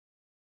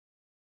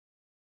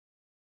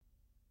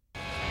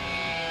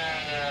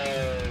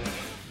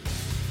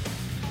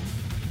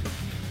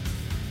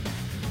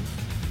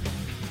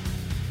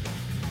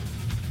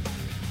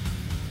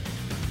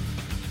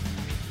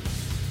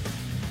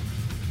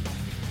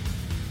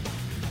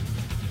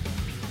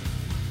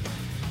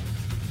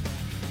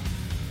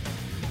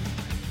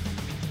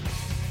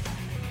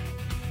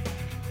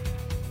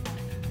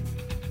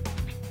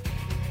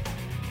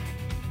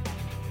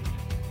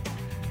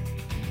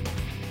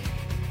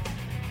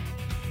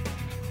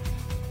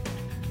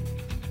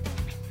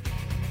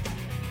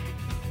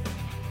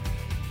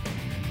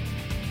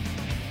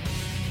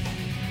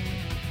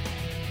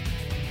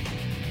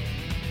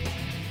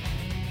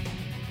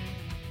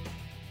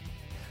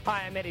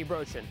Hi, I'm Eddie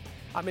Brochin.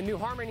 I'm in New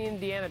Harmony,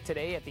 Indiana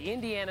today at the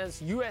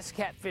Indiana's U.S.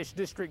 Catfish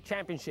District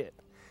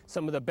Championship.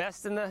 Some of the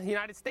best in the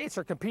United States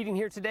are competing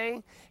here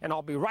today, and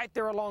I'll be right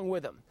there along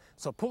with them.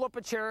 So pull up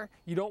a chair.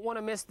 You don't want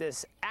to miss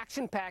this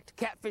action-packed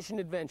catfishing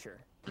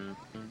adventure.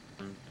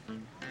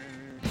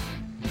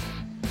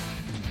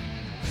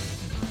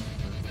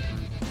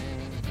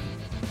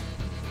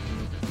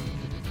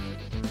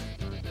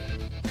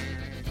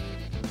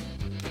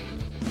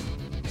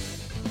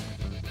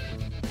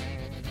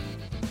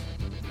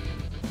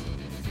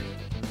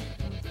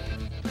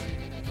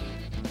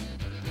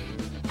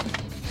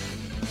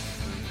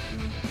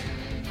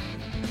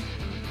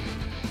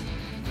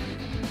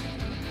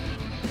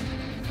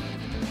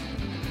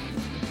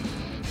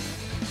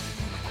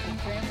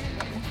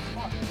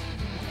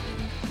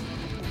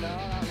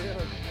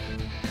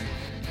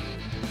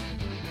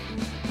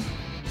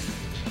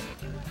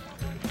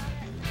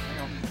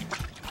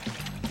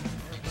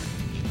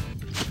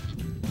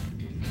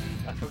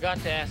 I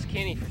forgot to ask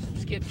Kenny for some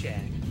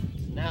skipjack.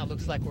 Now it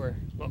looks like we're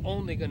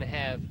only going to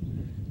have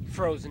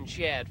frozen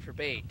shad for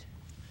bait.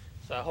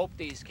 So I hope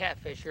these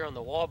catfish here on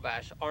the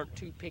Wabash aren't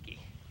too picky.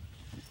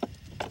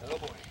 Oh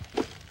boy.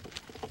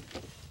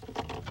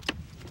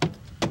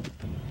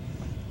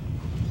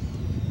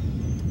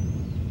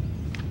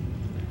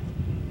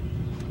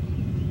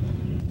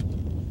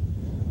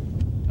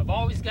 I've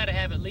always got to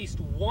have at least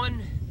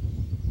one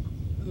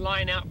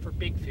line out for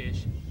big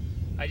fish.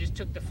 I just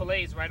took the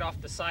fillets right off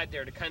the side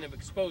there to kind of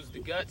expose the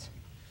guts.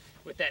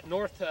 With that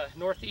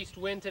northeast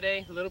wind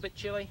today, a little bit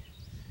chilly,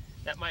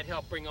 that might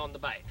help bring on the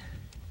bite.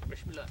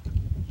 Wish me luck.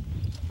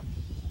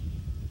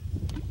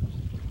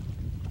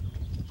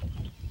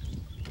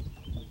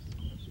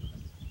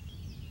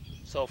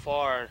 So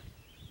far,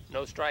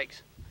 no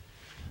strikes.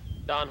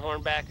 Don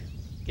Hornback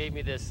gave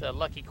me this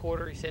lucky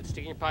quarter. He said,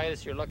 stick in your pie, this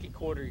is your lucky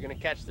quarter. You're going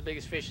to catch the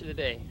biggest fish of the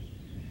day.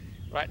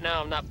 Right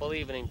now, I'm not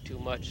believing him too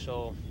much,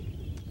 so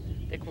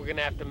I think we're going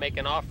to have to make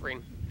an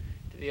offering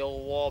to the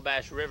old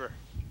Wabash River.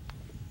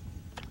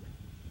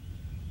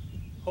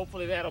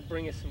 Hopefully that'll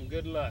bring us some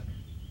good luck.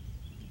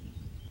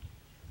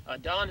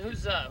 Don,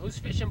 who's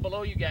fishing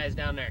below you guys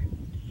down there?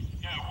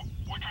 Yeah,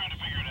 we're trying to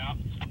figure it out.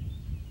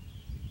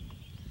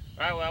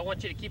 All right, well, I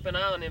want you to keep an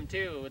eye on them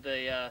too with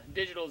the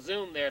digital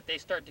zoom there. If they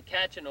start to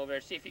catching over there,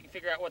 see if you can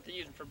figure out what they're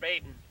using for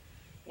bait and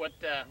what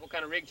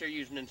kind of rigs they're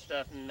using and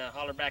stuff, and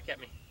holler back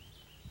at me.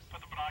 Put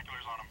the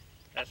binoculars on them.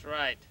 That's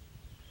right.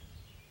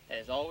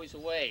 There's always a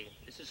way.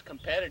 This is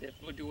competitive.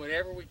 We'll do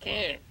whatever we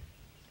can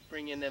to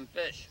bring in them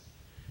fish.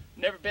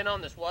 Never been on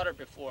this water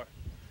before,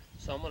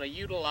 so I'm going to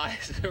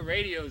utilize the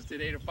radios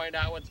today to find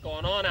out what's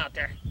going on out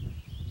there.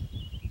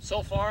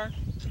 So far,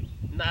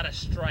 not a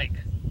strike.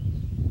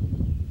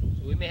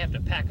 So we may have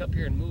to pack up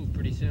here and move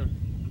pretty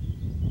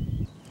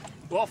soon.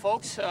 Well,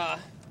 folks,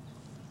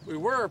 we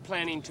were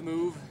planning to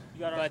move,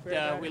 but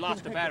we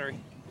lost a battery.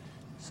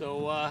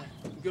 So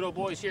good old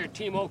boys here at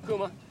Team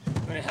Okuma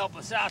are going to help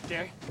us out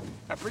there.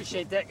 I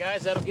appreciate that,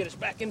 guys. That'll get us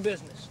back in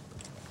business.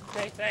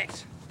 Okay,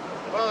 thanks.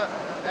 Well,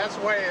 that's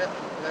the way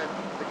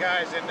the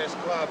guys in this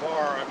club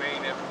are. I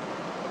mean, if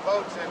the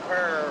boats in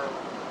pair are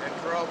in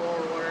trouble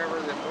or whatever,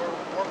 then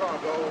we're going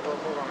to go over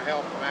and we're going to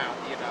help them out,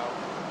 you know.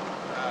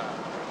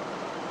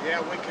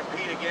 Yeah, we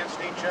compete against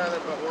each other,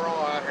 but we're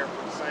all out here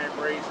for the same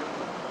reason.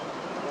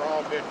 We're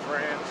all good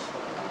friends,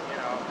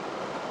 you know.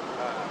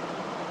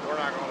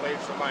 We're not going to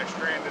leave somebody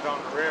stranded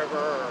on the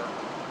river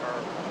or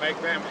make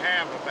them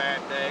have a bad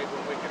day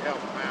when we can help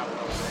them out a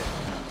little bit.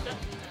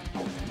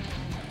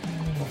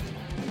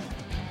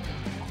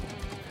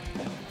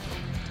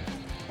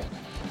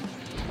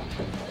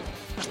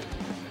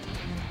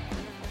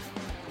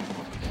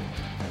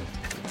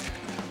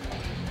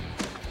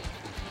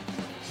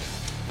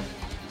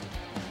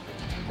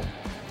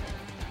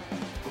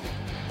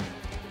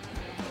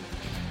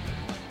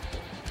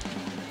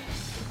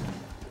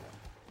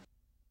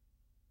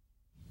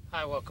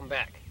 Hi, welcome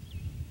back.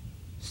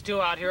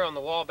 Still out here on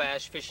the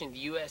Wabash fishing the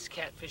U.S.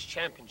 Catfish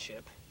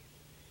Championship.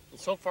 And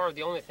so far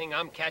the only thing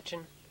I'm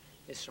catching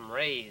is some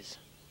rays.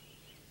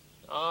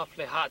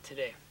 Awfully hot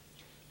today.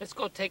 Let's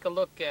go take a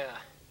look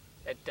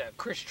at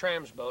Chris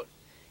Tram's boat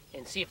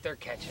and see if they're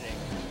catching it.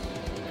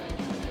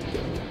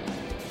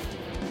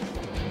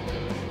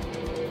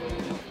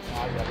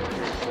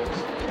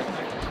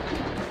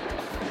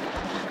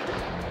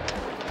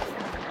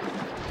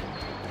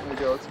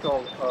 It's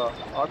called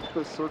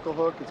Octopus Circle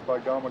Hook. It's by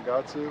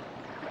Gamakatsu.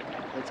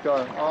 It's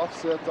got an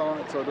offset on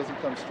it so it doesn't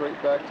come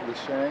straight back to the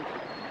shank,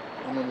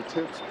 and then the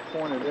tip's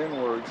pointed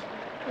inwards,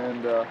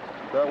 and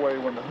that way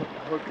when the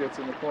hook gets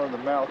in the corner of the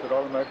mouth, it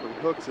automatically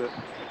hooks it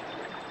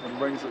and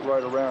brings it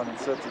right around and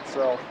sets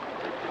itself.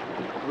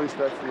 At least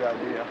that's the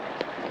idea.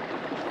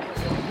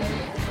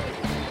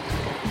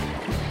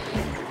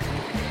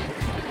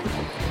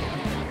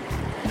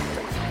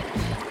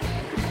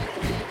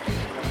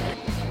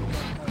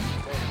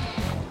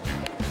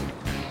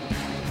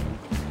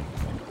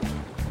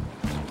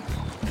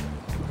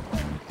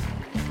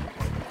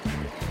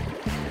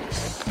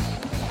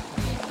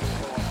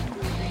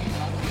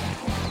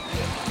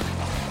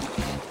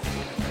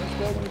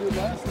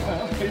 Last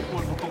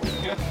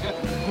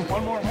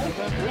One more month,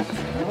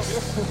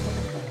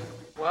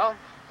 Well,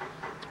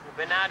 we've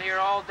been out here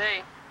all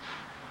day.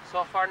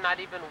 So far,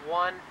 not even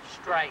one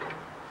strike. This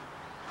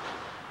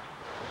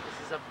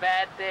is a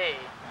bad day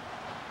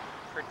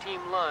for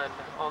Team Lund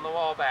on the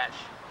Wabash.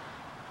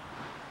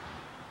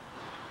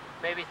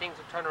 Maybe things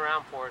will turn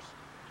around for us.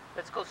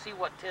 Let's go see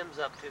what Tim's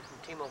up to from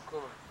Team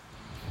Okuma.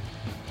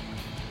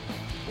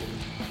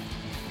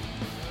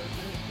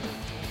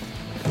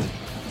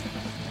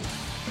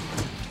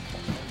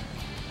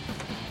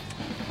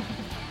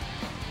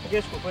 I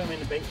guess we'll put him in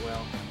the bait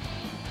well.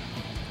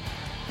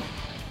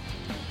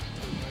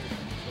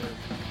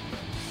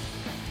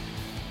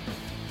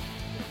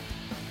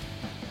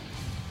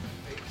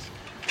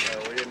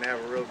 We didn't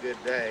have a real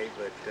good day,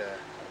 but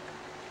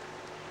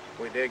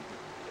we did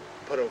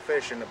put a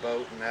fish in the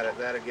boat, and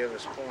that'll give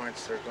us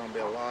points. There's going to be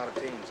a lot of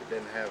teams that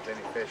didn't have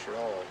any fish at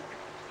all,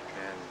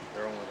 and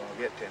they're only going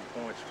to get 10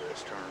 points for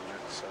this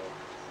tournament. So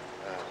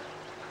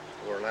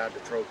we're allowed to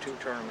throw 2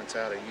 tournaments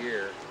out a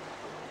year,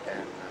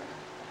 and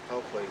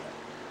hopefully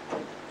the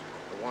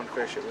one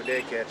fish that we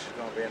did catch is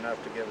going to be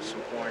enough to give us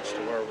some points to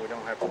where we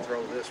don't have to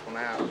throw this one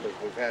out, because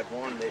we've had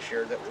one this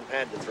year that we've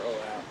had to throw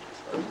out.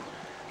 So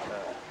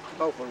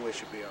hopefully we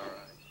should be all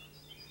right.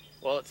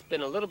 Well, it's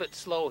been a little bit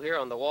slow here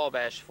on the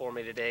Wabash for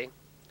me today.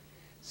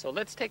 So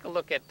let's take a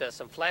look at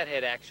some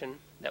flathead action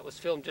that was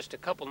filmed just a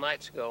couple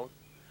nights ago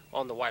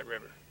on the White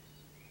River.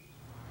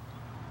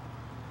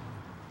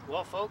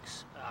 Well,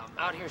 folks,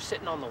 out here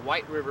sitting on the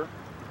White River,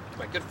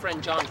 my good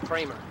friend John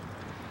Kramer.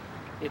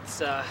 It's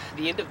the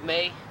end of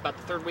May, about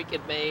the 3rd week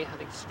of May. I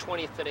think it's the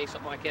 20th today,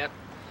 something like that.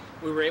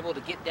 We were able to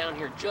get down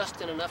here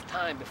just in enough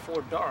time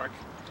before dark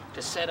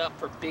to set up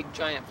for big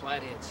giant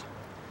flatheads.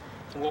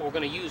 And what we're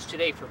going to use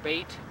today for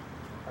bait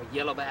are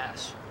yellow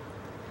bass.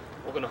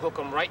 We're going to hook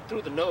them right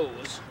through the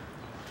nose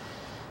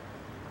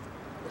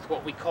with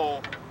what we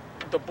call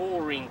the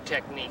bull ring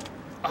technique.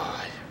 Oh,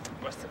 I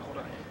busted, hold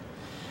on.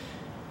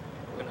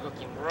 We're going to hook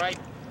him right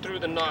through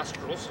the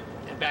nostrils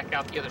and back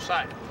out the other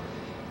side.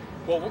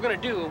 What we're going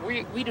to do,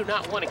 we do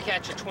not want to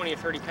catch a 20 or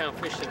 30 pound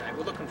fish tonight.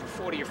 We're looking for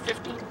 40 or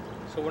 50,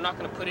 so we're not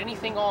going to put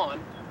anything on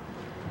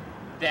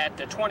that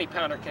the 20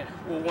 pounder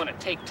will want to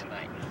take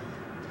tonight.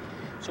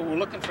 So we're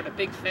looking for the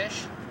big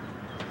fish,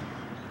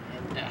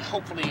 and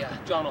hopefully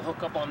John will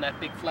hook up on that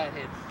big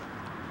flathead.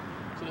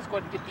 So let's go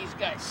ahead and get these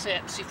guys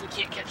set and see if we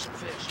can't catch some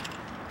fish.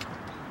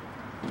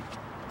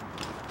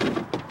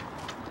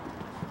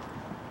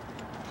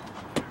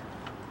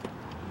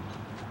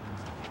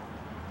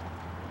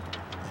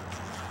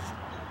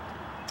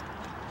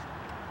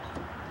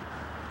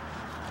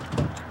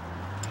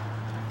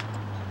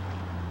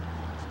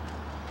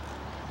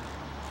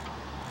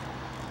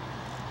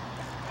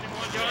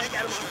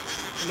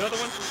 Another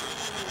one.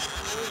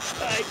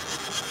 Right.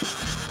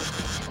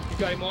 You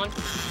got him on.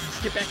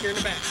 Get back here in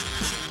the back.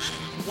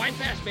 Wind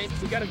fast, babe.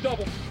 We got a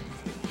double.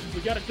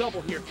 We got a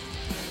double here.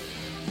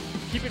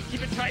 Keep it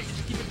tight.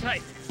 Just keep it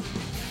tight.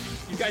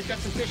 You guys got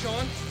some fish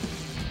on?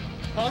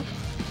 Huh?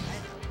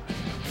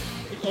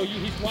 Oh,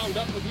 he's wound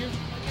up with you?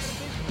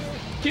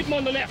 Keep him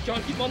on the left,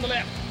 John. Keep him on the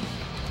left.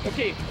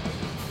 Okay.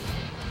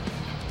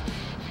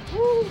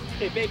 Woo!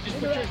 Hey, babe, just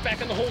put yours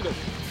back in the holder.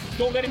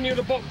 Don't let him near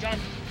the boat, John.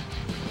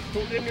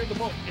 Don't let him near the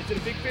boat. Is it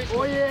a big fish?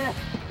 Oh, yeah.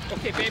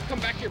 Okay, babe,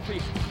 come back here,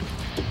 please.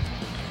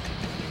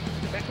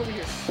 Back over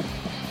here.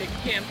 Take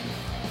the cam.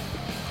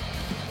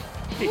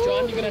 Okay,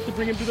 John, you're gonna have to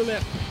bring him to the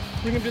left.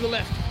 Bring him to the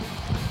left.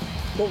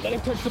 Don't let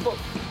him touch the boat.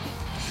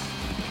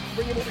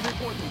 Bring him over here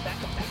towards me.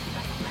 Back up, back up,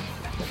 back up, back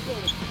up, back up.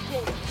 Slowly,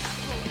 slowly,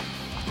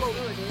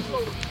 slowly,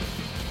 slowly.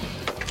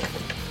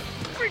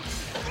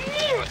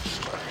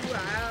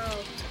 Wow.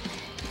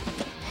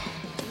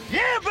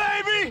 Yeah,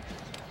 baby!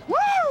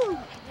 Woo!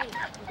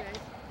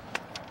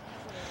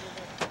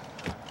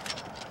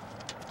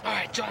 All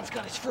right, John's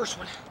got his first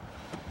one.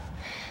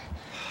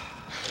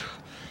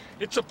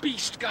 It's a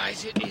beast,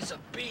 guys. It is a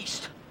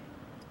beast.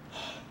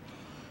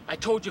 I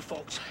told you,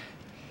 folks.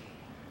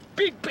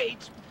 Big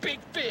baits, big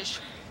fish.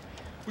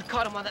 We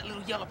caught him on that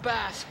little yellow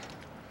bass.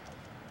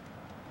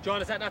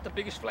 John, is that not the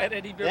biggest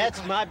flathead you've ever caught?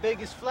 That's my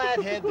biggest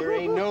flathead. There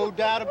ain't no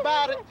doubt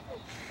about it.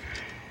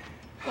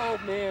 Oh,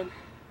 man.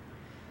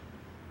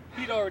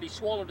 He'd already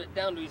swallowed it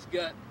down to his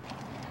gut.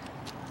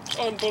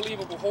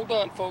 Unbelievable. Hold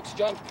on, folks.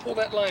 John, pull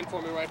that line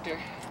for me right there.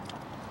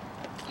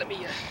 Let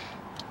me,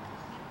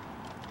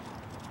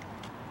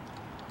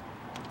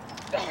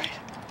 All right.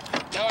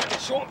 Now I can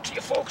show him to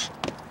you, folks.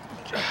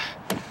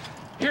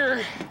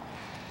 Here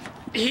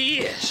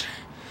he is.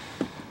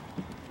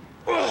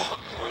 Oh.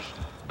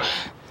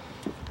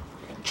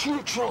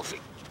 True trophy.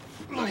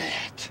 Look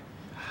at that.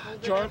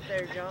 Hold John? it up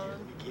there, John.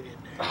 Get in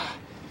there.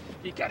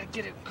 You gotta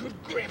get a good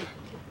grip.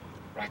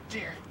 Right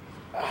there.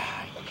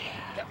 Okay,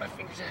 got my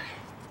fingers there.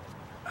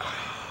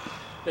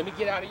 Let me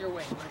get out of your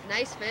way.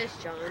 Nice fish,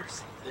 John.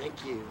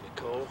 Thank you,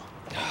 Nicole.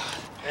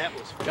 That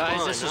was fun.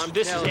 Guys, this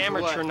is telling you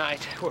amateur what.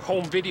 night. We're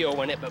home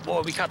videoing it, but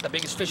boy, we caught the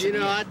biggest fish You of the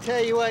know, year. I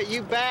tell you what,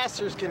 you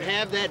bassers can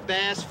have that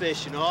bass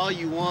fishing all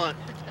you want,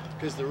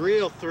 because the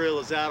real thrill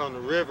is out on the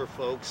river,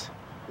 folks,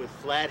 with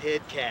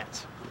flathead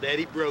cats.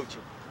 Daddy broach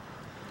him.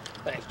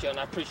 Thanks, John.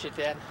 I appreciate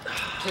that.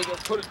 Take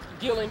it, put it,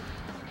 gill him.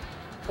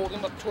 Hold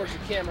him up towards the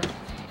camera.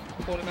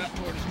 Hold him out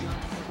towards you.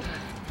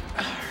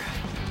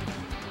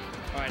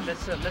 All right,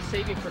 let's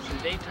save him for some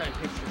daytime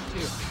pictures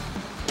too.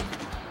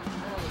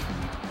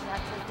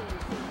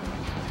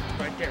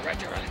 Right there, like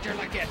that.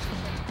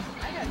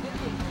 I got good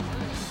ones.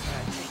 All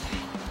right, take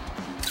it.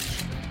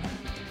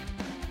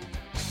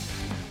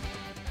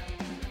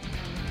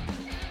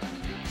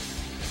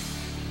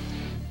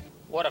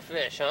 What a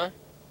fish, huh?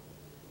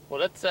 Well,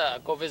 let's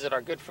go visit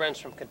our good friends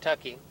from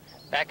Kentucky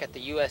back at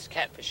the U.S.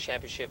 Catfish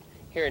Championship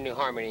here in New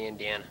Harmony,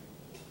 Indiana.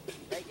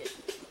 Take it.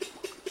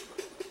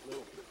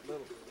 Little.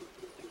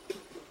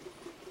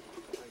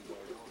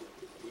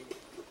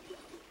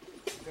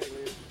 Okay,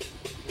 Liz.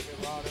 Get that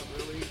rod up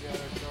real easy out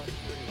there across the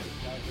stream.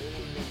 Got it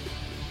really easy.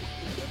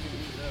 Let me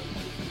use it up.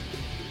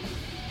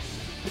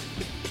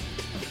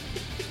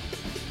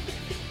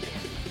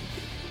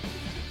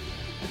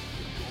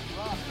 Hold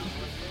right up,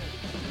 right there.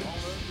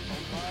 Hold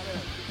right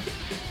up.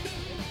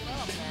 Lift it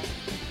up, man.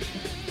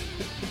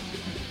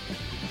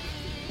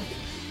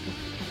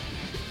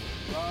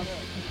 Rod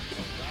up.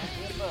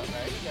 Lift up.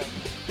 There you go.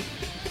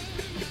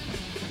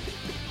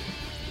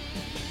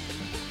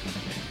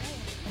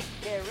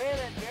 Get rid of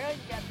it, girl. You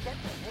got to catch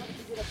it. Once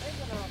you get a big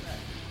one on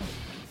there.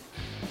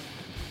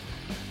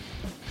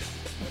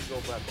 Let's go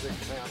about 6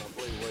 pounds, I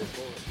believe, way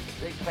forward.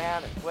 6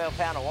 pound and 12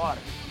 pound of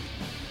water.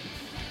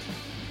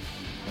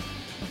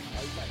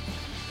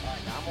 All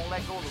right, now I'm going to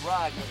let go of the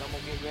rod because I'm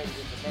going to get ready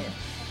with the net.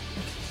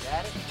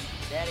 Got it?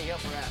 Daddy,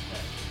 help her out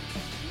there.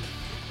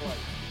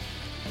 Close.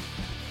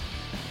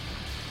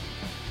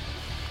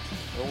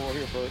 Go over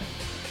here, bud. All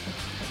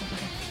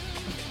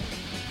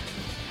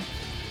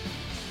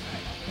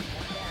right,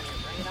 come down here.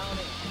 Bring it on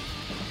in.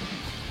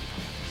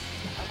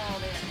 Come on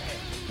in there.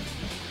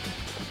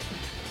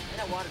 Man,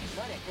 that water's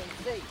funny. I couldn't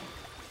see.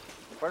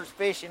 First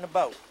fish in the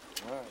boat.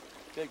 All right.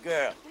 Good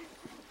girl.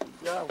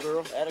 Good job,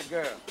 girl. That a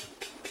girl.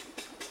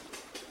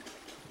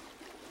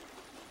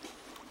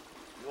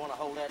 You want to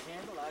hold that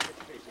handle? I'll get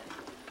the fish in.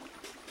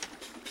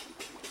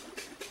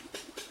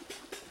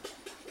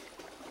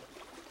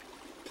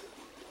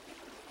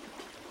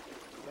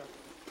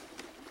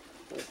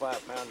 4 or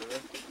 5 pounder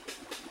there.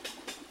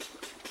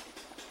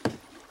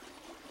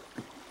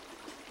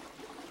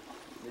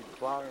 Need the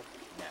plier?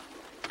 Yeah.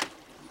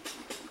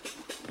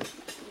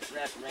 Just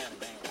wrap around the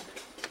band.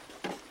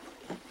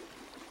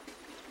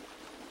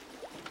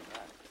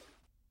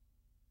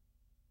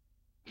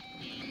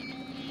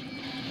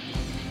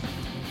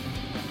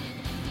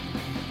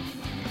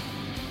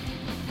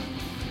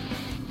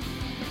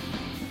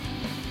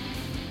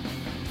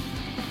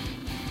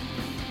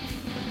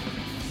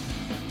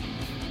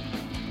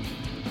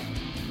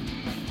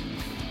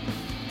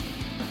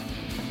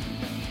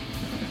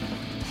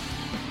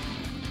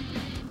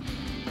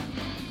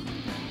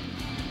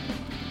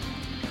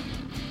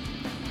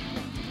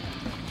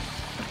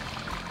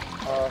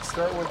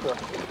 Start with a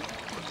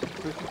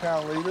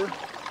 50-pound leader,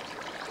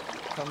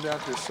 come down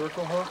to a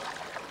circle hook,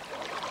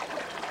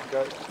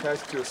 got it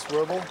attached to a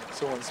swivel,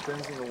 so when it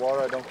spins in the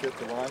water I don't get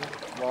the line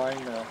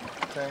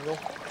tangle.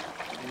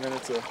 And then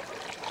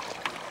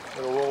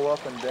it'll roll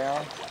up and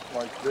down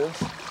like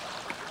this.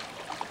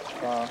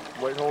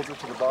 Weight holds it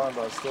to the bottom,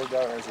 but I still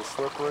got it as a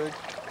slip rig.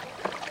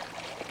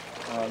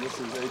 This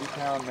is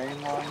 80-pound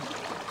main line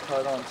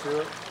tied onto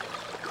it.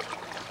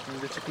 You can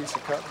get your piece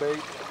of cut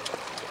bait.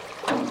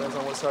 Depends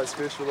on what size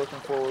fish you're looking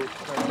for. We're going to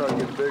try to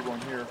get a big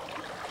one here.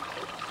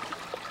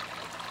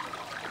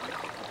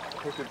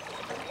 Hook it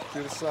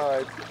to the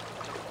side.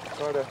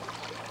 Try to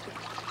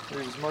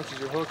leave as much of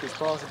your hook as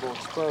possible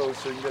exposed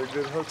so you can get a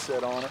good hook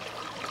set on it.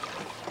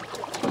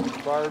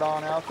 Fire it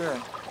on out there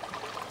and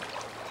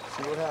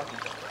see what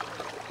happens.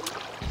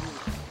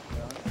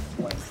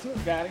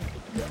 Got him?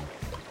 Yeah.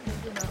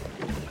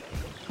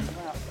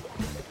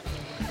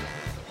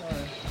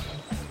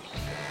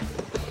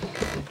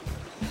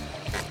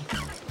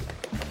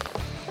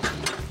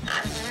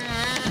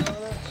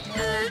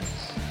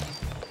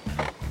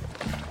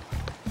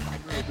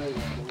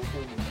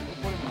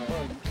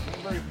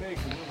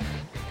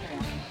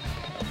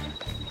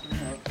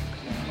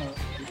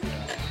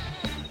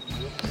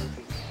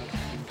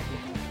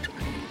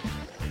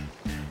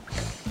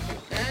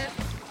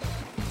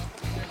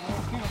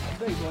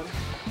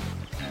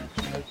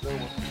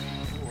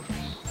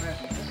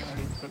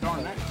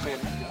 Darn that bad.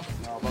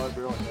 No, Bud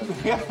really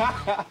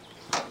has.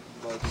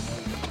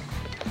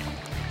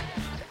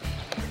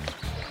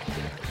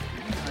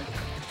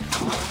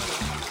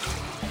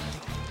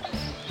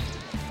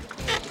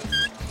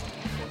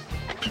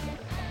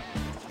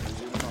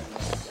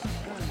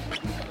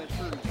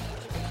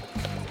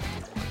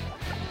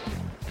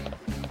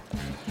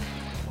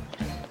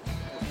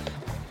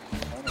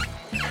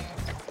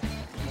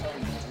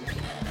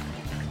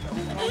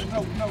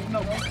 No.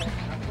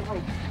 That's the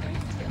rope.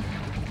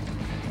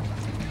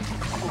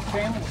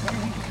 Okay, I'm going to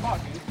use the spot,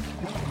 dude.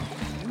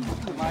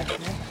 The knife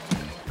in.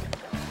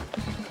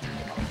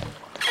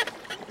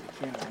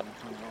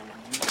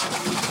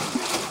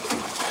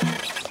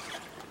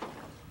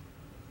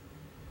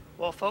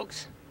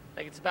 folks, I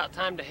think it's about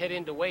time to head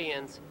into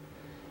weigh-ins.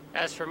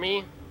 As for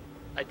me,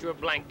 I drew a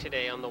blank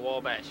today on the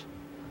Wabash.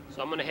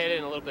 So I'm gonna head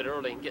in a little bit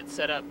early and get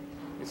set up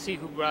and see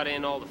who brought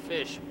in all the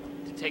fish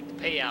to take the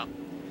payout.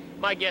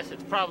 My guess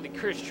it's probably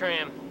Chris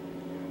Tram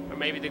or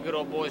maybe the good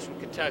old boys from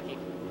Kentucky.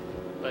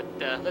 But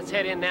let's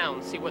head in now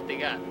and see what they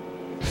got.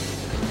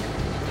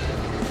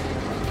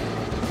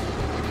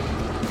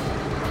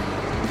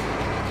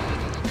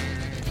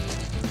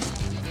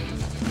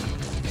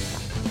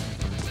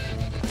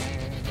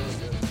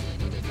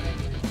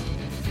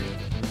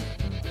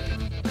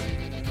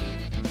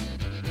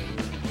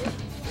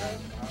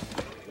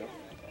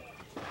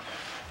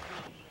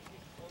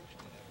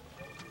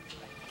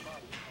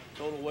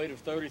 Total weight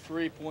of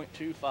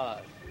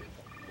 33.25.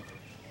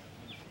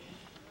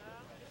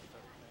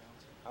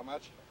 How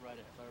much? Right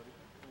at 30.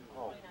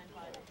 Oh.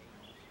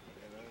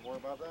 Don't worry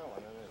about that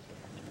one, then,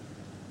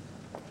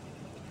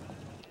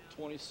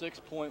 is it?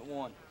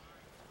 26.1.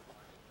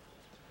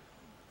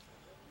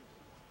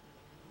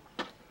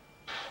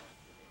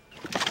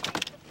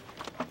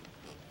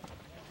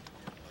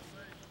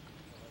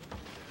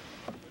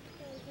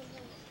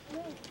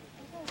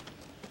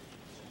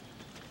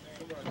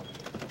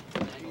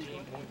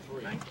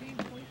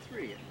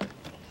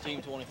 Team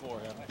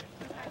 24, yeah.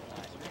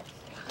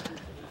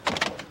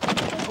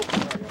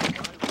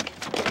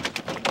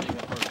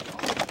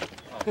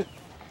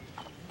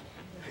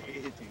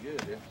 It's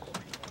good, yeah.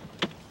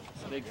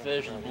 Big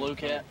fish is blue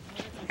cat.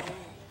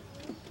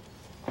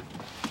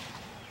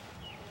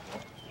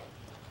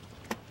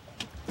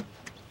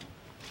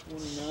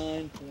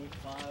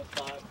 $29.55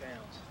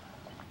 pounds.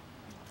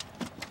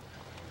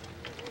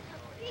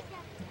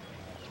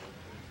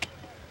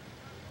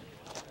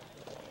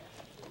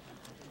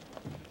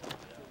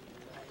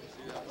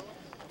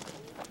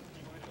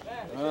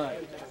 All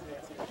right.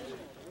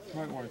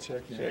 Might want to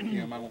check him. Check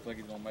him. I don't think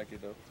he's gonna make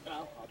it though.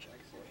 I'll check.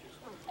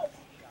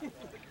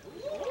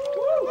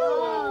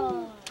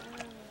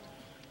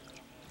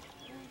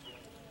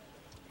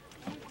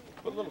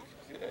 But look,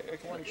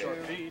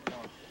 22,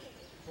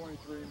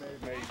 23 maybe.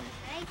 maybe.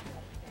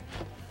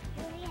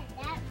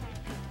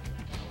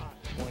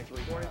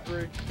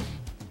 23.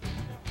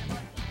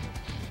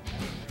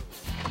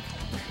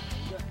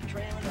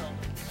 Trailing on.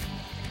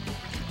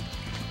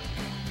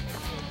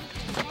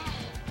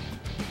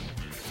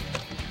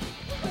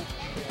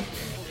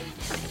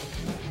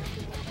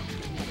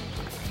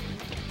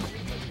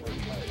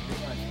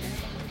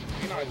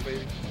 Be nice,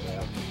 baby.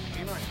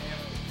 Be nice.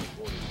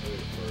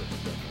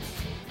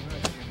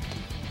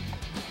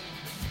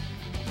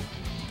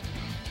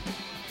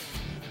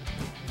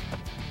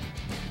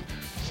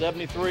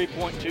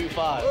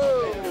 73.25.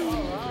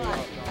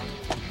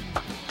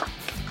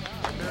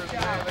 There's the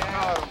man that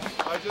caught him.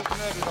 I just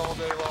netted all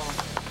day long.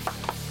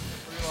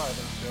 311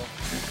 still.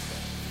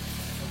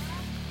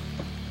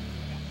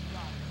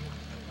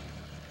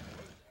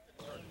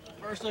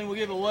 First thing we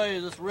give away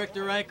is this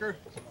Richter anchor.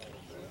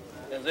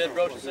 As Ed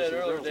Broach said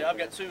earlier today, I've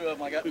got 2 of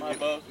them I got in my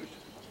boat.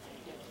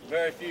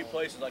 Very few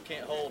places I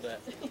can't hold at.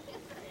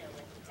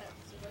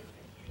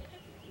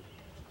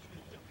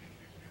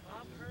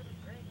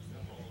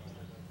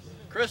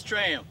 Chris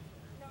Tram.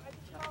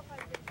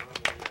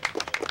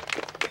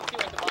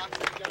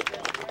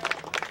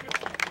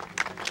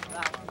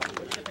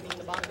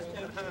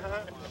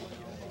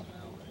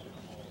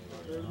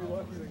 Better be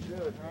lucky than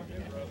good, huh?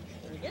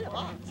 Get a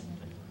box.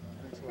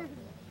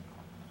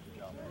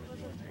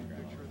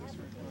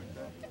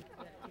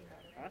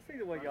 I see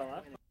the way y'all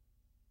are.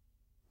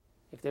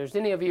 If there's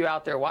any of you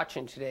out there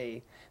watching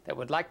today that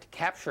would like to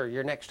capture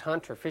your next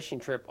hunt or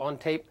fishing trip on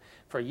tape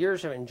for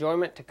years of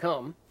enjoyment to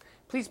come,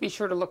 please be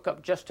sure to look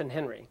up Justin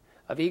Henry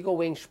of Eagle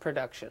Wings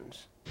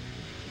Productions.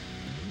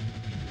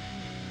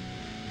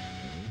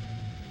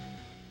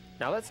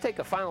 Now let's take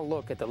a final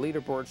look at the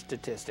leaderboard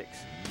statistics.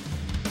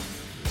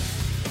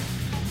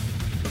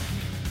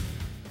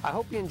 I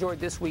hope you enjoyed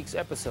this week's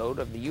episode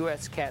of the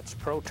U.S. Cats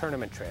Pro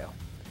Tournament Trail.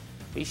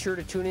 Be sure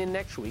to tune in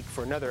next week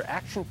for another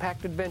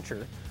action-packed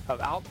adventure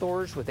of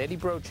Outdoors with Eddie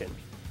Brochin,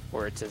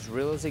 where it's as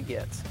real as it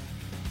gets.